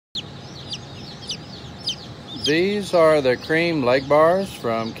These are the cream Legbars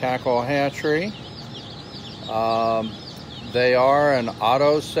from Cackle Hatchery. They are an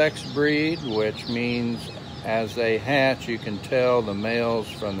auto-sex breed, which means as they hatch you can tell the males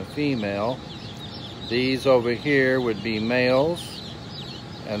from the female. These over here would be males,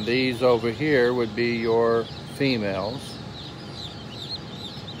 and these over here would be your females.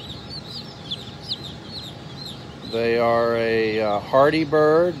 They are a hardy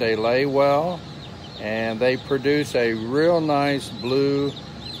bird, they lay well, and they produce a real nice blue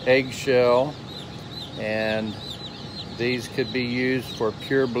eggshell, and these could be used for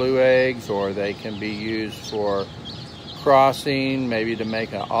pure blue eggs, or they can be used for crossing, maybe to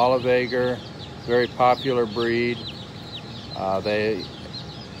make an olive egger. Very popular breed. They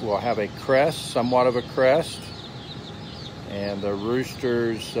will have a crest, somewhat of a crest, and the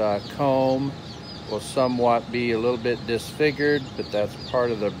rooster's comb will somewhat be a little bit disfigured, but that's part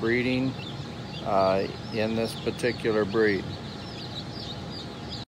of the breeding in this particular breed.